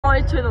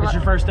only two of the. It's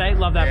your first date?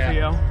 Love that for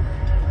you.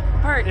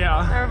 Bert,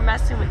 yeah. They're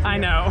messing with you. I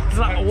know. It's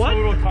like, what?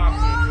 Total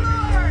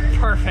confidence.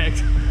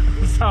 Perfect.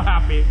 I'm so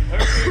happy.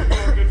 Everything's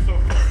going good so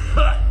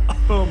far.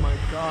 Oh my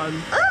god.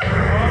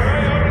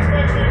 Alright, I'll just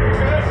make sure you put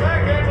your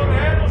back hands on the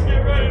handles.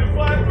 Get ready to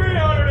fly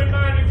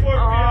 394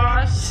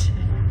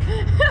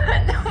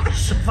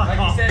 feet. Like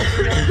you said,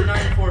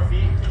 394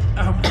 feet.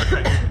 Oh,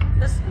 perfect.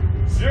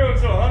 0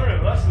 to 100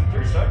 in less than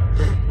 3 seconds.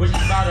 Which is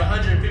about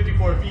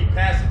 154 feet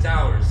past the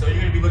tower. So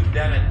you're going to be looking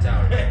down at the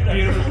tower.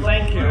 Beautiful.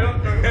 Thank you.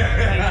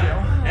 Thank you.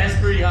 That's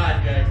pretty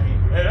hot, guys.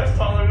 Hey, that's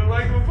taller than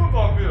like a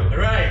football field.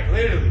 Right,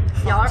 literally.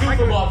 Y'all are 2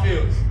 football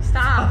fields.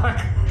 Stop.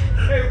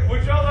 Hey,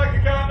 would y'all like to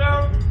count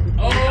down?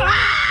 Oh!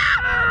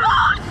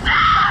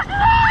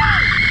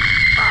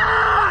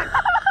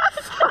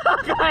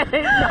 I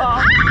hate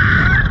y'all.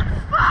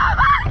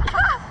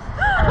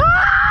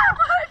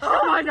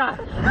 Oh my god.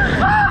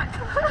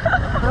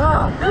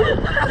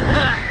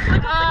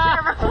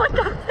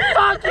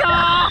 Fuck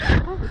y'all.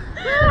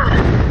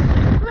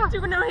 Do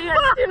no hands.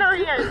 Do no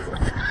hands.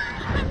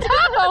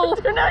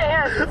 Do no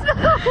hands.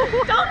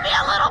 Don't be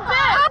a little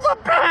bitch. I'm a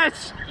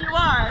bitch. You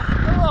are.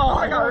 Oh,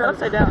 I got her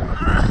upside down.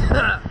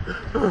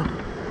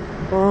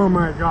 Oh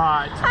my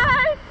god.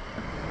 Hi.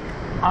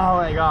 Oh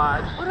my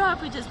god. What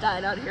if we just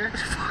died out here?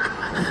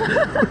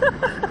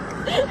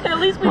 At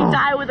least we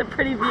die with a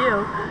pretty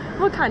view.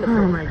 What kind of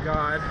pretty? Oh my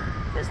god.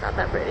 It's not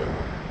that pretty.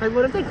 Like,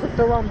 what if they clicked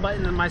the wrong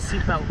button and my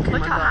seatbelt came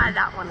Look how high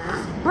that one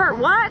is. Bert,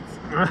 what?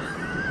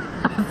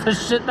 The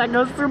shit that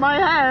goes through my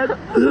head.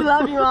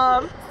 Love you,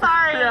 Mom.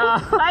 Sorry. Yeah.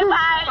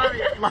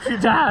 Bye-bye. Love you,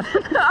 Dad.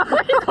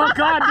 Oh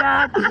god,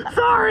 Dad.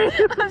 Sorry.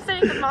 I'm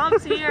saying the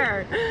mom's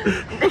here.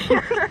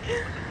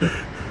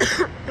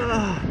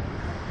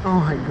 Oh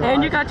my god.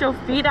 And you got your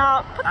feet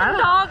out. Put the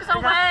dogs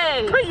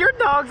away. Put your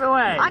dogs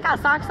away. I got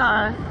socks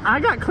on. I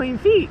got clean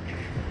feet.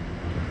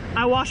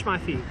 I wash my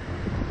feet.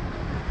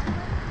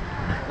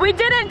 We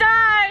didn't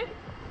die.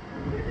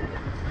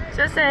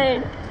 Just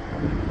saying.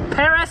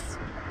 Paris.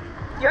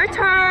 Your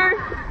turn.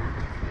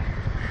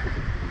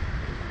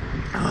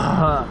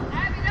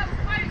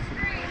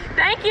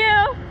 Thank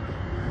you.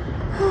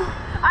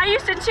 I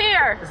used to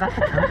cheer. Is that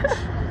the coach?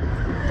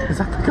 Is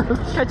that the coach?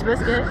 Coach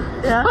Biscuit.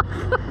 Yeah.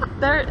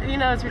 There, you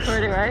know it's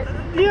recording, right?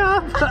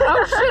 Yeah.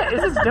 Oh shit!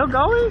 Is it still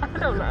going? I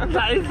don't know. No,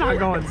 it's not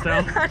going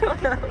still. I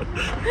don't know.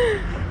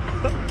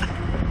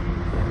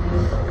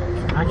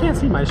 I can't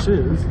see my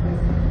shoes.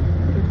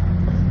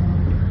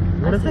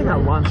 What if they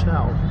got launched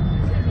out?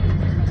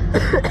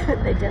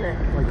 They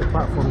didn't. Like the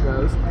platform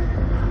goes.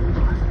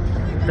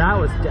 That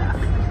was death.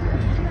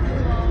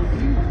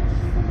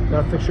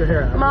 Gotta fix your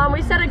hair out. Mom,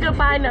 we said a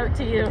goodbye note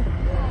to you.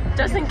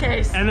 Just in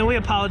case. And then we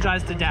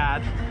apologized to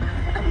Dad.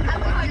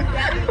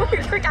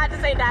 We forgot to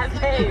say Dad's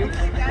name.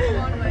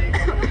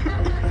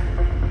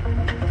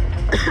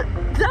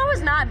 That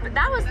was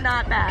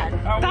not bad.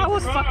 That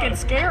was fucking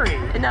scary.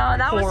 No,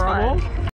 that was Horrible. fun.